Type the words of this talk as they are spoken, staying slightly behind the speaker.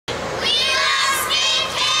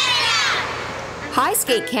Hi,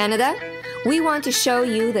 Skate Canada! We want to show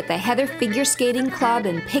you that the Heather Figure Skating Club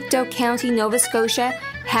in Pictou County, Nova Scotia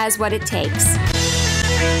has what it takes.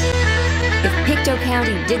 If Pictou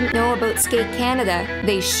County didn't know about Skate Canada,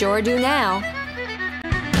 they sure do now.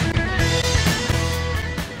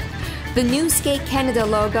 The new Skate Canada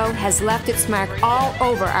logo has left its mark all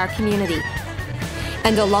over our community.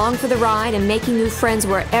 And along for the ride and making new friends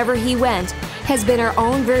wherever he went has been our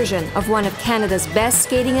own version of one of Canada's best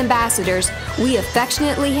skating ambassadors we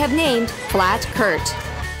affectionately have named Flat Kurt.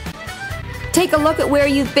 Take a look at where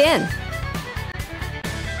you've been.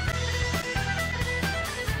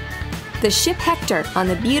 The ship Hector on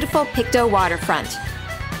the beautiful Pictou waterfront.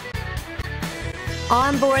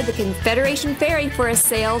 On board the Confederation Ferry for a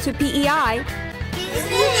sail to PEI. Isn't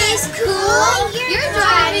this cool? You're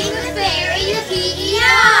driving the ferry to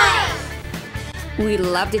PEI! We'd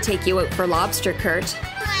love to take you out for lobster, Kurt.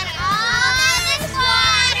 When all this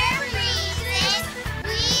water freezes,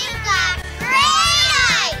 we've got great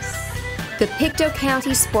ice! The Pictou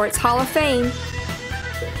County Sports Hall of Fame.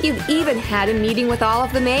 You've even had a meeting with all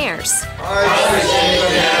of the mayors.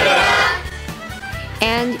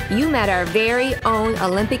 And you met our very own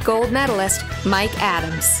Olympic gold medalist, Mike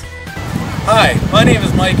Adams. Hi, my name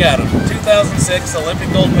is Mike Adams, 2006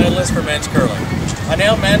 Olympic gold medalist for men's curling. I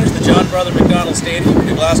now manage the John Brother MacDonald Stadium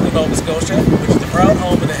in Glasgow, Nova Scotia, which is the proud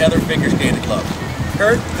home of the Heather Figure Skating Club.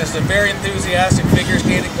 Kurt, this is a very enthusiastic figure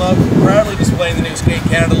skating club, proudly displaying the new Skate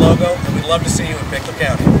Canada logo, and we'd love to see you in Pictou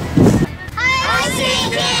County. Hi,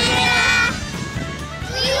 Skate Canada!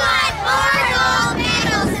 We want more gold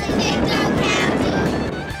medals in Pictou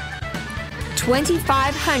County!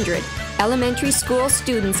 2,500 elementary school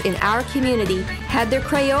students in our community had their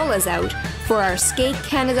Crayolas out for our Skate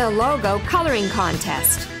Canada logo coloring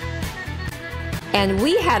contest. And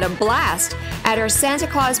we had a blast at our Santa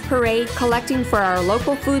Claus parade collecting for our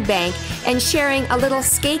local food bank and sharing a little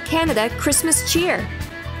Skate Canada Christmas cheer.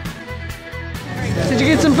 Did you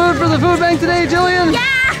get some food for the food bank today, Jillian?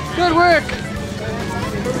 Yeah! Good work!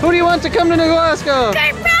 Who do you want to come to Glasgow?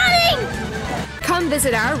 Come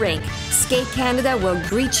visit our rink. Skate Canada will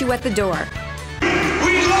greet you at the door. We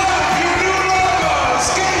love your new logo,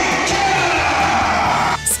 Skate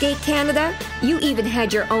Canada! Skate Canada, you even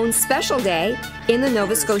had your own special day in the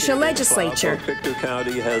Nova Scotia legislature. Pictou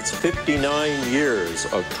County has 59 years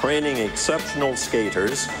of training exceptional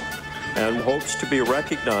skaters and hopes to be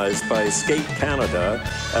recognized by Skate Canada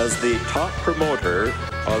as the top promoter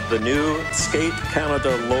of the new Skate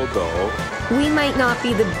Canada logo. We might not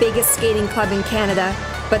be the biggest skating club in Canada,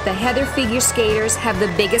 but the Heather Figure Skaters have the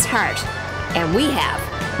biggest heart, and we have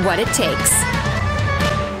what it takes.